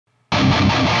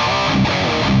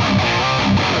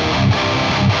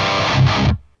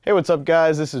Hey, what's up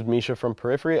guys? This is Misha from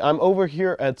Periphery. I'm over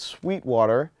here at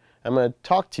Sweetwater. I'm going to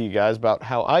talk to you guys about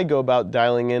how I go about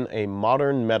dialing in a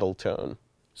modern metal tone.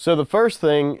 So the first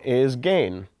thing is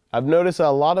gain. I've noticed that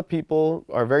a lot of people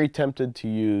are very tempted to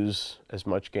use as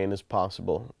much gain as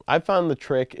possible. I found the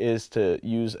trick is to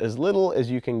use as little as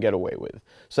you can get away with.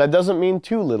 So that doesn't mean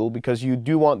too little, because you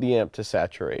do want the amp to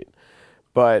saturate.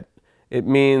 But it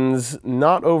means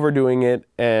not overdoing it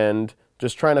and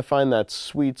just trying to find that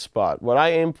sweet spot. What I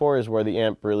aim for is where the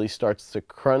amp really starts to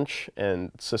crunch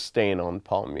and sustain on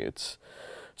palm mutes.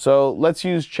 So let's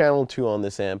use channel 2 on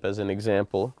this amp as an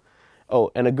example.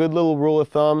 Oh, and a good little rule of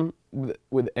thumb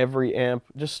with every amp,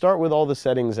 just start with all the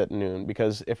settings at noon,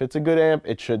 because if it's a good amp,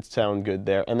 it should sound good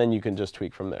there, and then you can just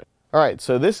tweak from there. All right,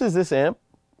 so this is this amp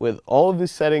with all of the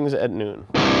settings at noon.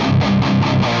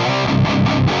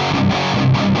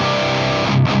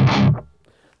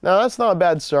 Now that's not a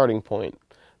bad starting point,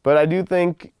 but I do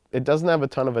think it doesn't have a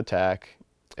ton of attack.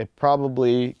 It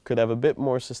probably could have a bit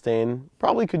more sustain,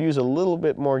 probably could use a little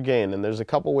bit more gain, and there's a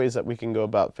couple ways that we can go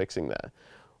about fixing that.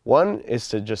 One is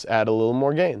to just add a little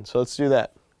more gain, so let's do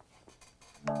that.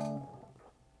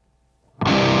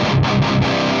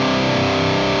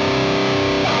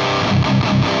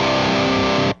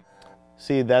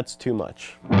 See, that's too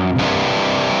much.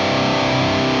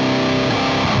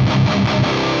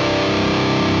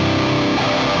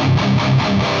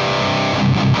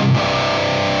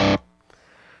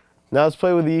 Now let's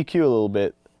play with the EQ a little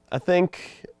bit. I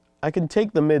think I can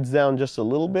take the mids down just a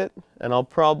little bit, and I'll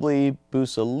probably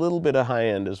boost a little bit of high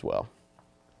end as well.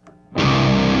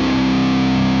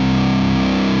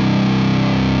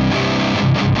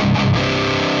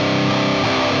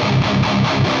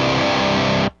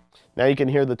 Now you can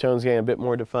hear the tones getting a bit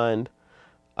more defined.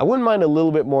 I wouldn't mind a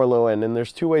little bit more low end, and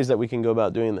there's two ways that we can go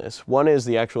about doing this. One is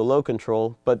the actual low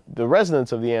control, but the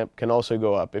resonance of the amp can also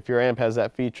go up. If your amp has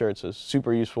that feature, it's a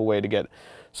super useful way to get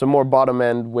some more bottom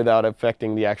end without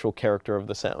affecting the actual character of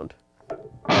the sound.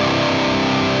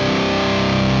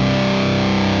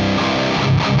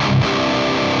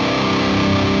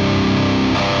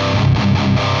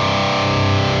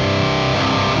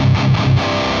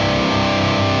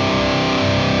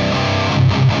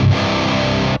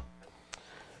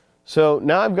 So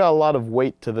now I've got a lot of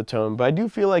weight to the tone, but I do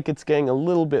feel like it's getting a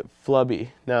little bit flubby.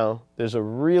 Now, there's a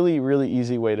really, really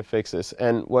easy way to fix this.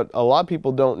 And what a lot of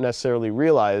people don't necessarily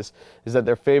realize is that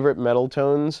their favorite metal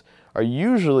tones are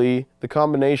usually the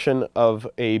combination of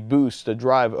a boost, a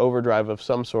drive, overdrive of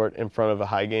some sort in front of a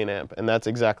high gain amp. And that's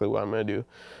exactly what I'm going to do.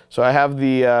 So I have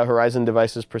the Horizon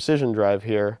Devices Precision Drive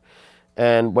here.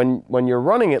 And when you're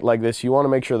running it like this, you want to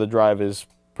make sure the drive is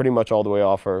pretty much all the way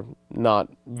off or not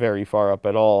very far up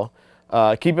at all.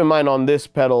 Keep in mind on this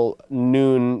pedal,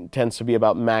 noon tends to be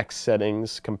about max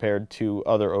settings compared to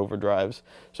other overdrives.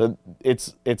 So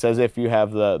it's as if you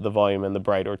have the volume and the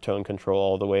bright or tone control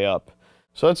all the way up.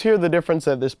 So let's hear the difference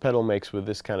that this pedal makes with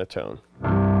this kind of tone.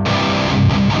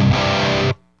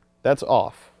 That's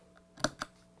off.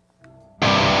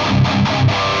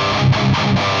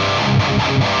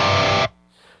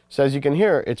 So as you can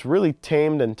hear, it's really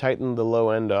tamed and tightened the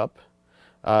low end up.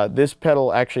 This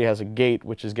pedal actually has a gate,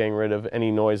 which is getting rid of any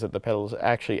noise that the pedal is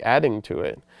actually adding to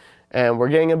it. And we're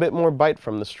getting a bit more bite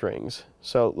from the strings.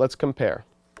 So let's compare.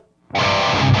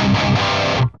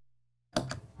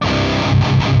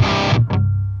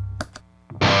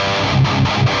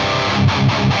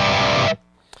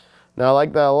 Now I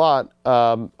like that a lot.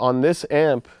 On this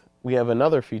amp, we have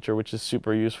another feature which is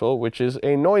super useful, which is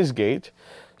a noise gate.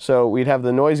 So we'd have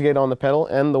the noise gate on the pedal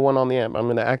and the one on the amp. I'm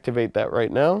going to activate that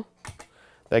right now.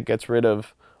 That gets rid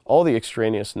of all the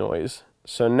extraneous noise.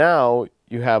 So now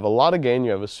you have a lot of gain, you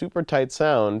have a super tight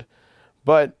sound,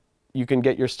 but you can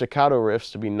get your staccato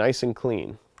riffs to be nice and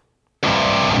clean.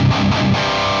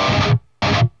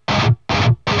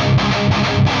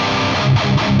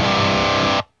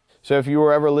 So if you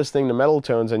were ever listening to metal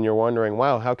tones and you're wondering,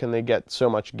 wow, how can they get so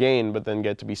much gain but then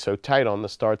get to be so tight on the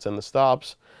starts and the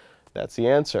stops? That's the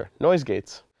answer, noise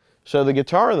gates. So the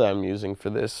guitar that I'm using for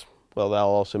this, well, that'll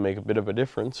also make a bit of a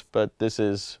difference, but this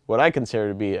is what I consider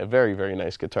to be a very, very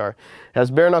nice guitar. It has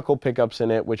bare knuckle pickups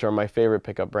in it, which are my favorite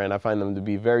pickup brand. I find them to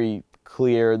be very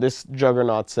clear. This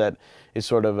Juggernaut set is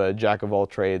sort of a jack of all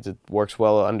trades. It works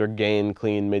well under gain,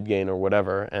 clean, mid-gain, or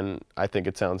whatever, and I think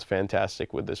it sounds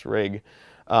fantastic with this rig.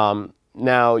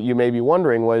 Now, you may be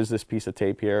wondering, what is this piece of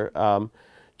tape here?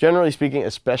 Generally speaking,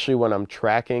 especially when I'm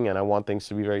tracking and I want things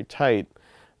to be very tight,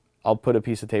 I'll put a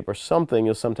piece of tape or something.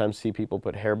 You'll sometimes see people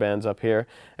put hair bands up here,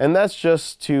 and that's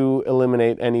just to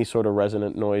eliminate any sort of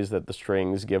resonant noise that the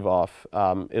strings give off.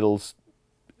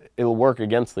 It'll work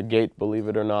against the gate, believe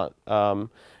it or not,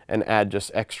 and add just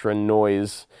extra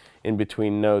noise in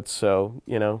between notes. So,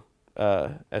 you know,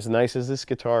 as nice as this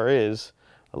guitar is,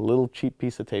 a little cheap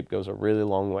piece of tape goes a really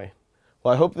long way.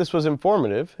 Well, I hope this was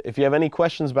informative. If you have any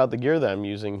questions about the gear that I'm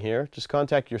using here, just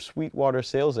contact your Sweetwater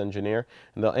sales engineer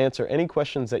and they'll answer any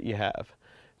questions that you have.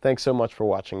 Thanks so much for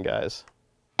watching, guys.